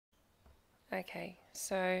Okay,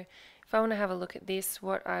 so if I want to have a look at this,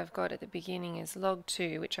 what I've got at the beginning is log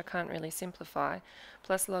 2, which I can't really simplify,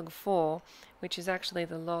 plus log 4, which is actually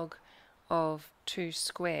the log of 2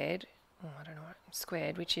 squared, I don't know what,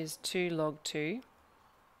 squared, which is 2 log 2,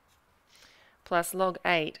 plus log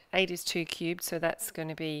 8. 8 is 2 cubed, so that's going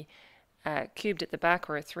to be cubed at the back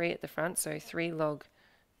or a 3 at the front, so 3 log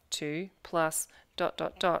 2 plus dot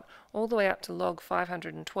dot dot all the way up to log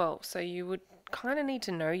 512. So you would kind of need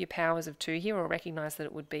to know your powers of 2 here, or recognize that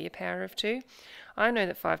it would be a power of 2. I know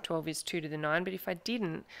that 512 is 2 to the 9, but if I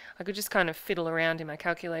didn't, I could just kind of fiddle around in my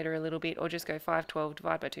calculator a little bit, or just go 512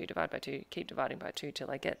 divide by 2, keep dividing by 2 till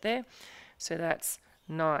I get there. So that's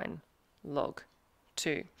 9 log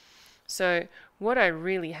 2. So what I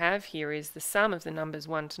really have here is the sum of the numbers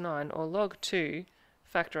 1 to 9, or log 2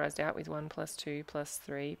 factorized out with 1 plus 2 plus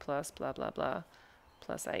 3 plus blah blah blah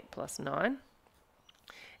plus 8 plus 9.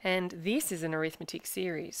 And this is an arithmetic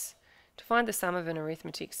series. To find the sum of an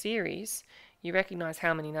arithmetic series, you recognize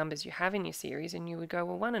how many numbers you have in your series, and you would go,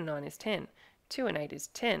 well, 1 and 9 is 10, 2 and 8 is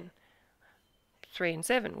 10, 3 and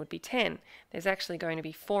 7 would be 10. There's actually going to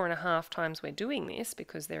be 4.5 times we're doing this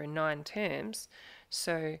because there are 9 terms.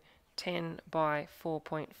 So 10 by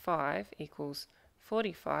 4.5 equals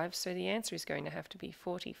 45. So the answer is going to have to be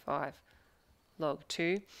 45 log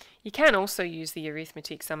 2. You can also use the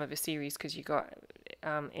arithmetic sum of a series because you got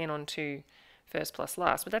n on 2 first plus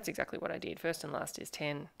last, but that's exactly what I did. First and last is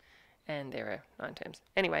 10, and there are 9 terms.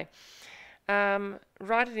 Anyway,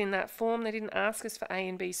 write it in that form. They didn't ask us for A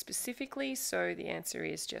and B specifically, so the answer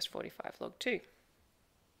is just 45 log 2.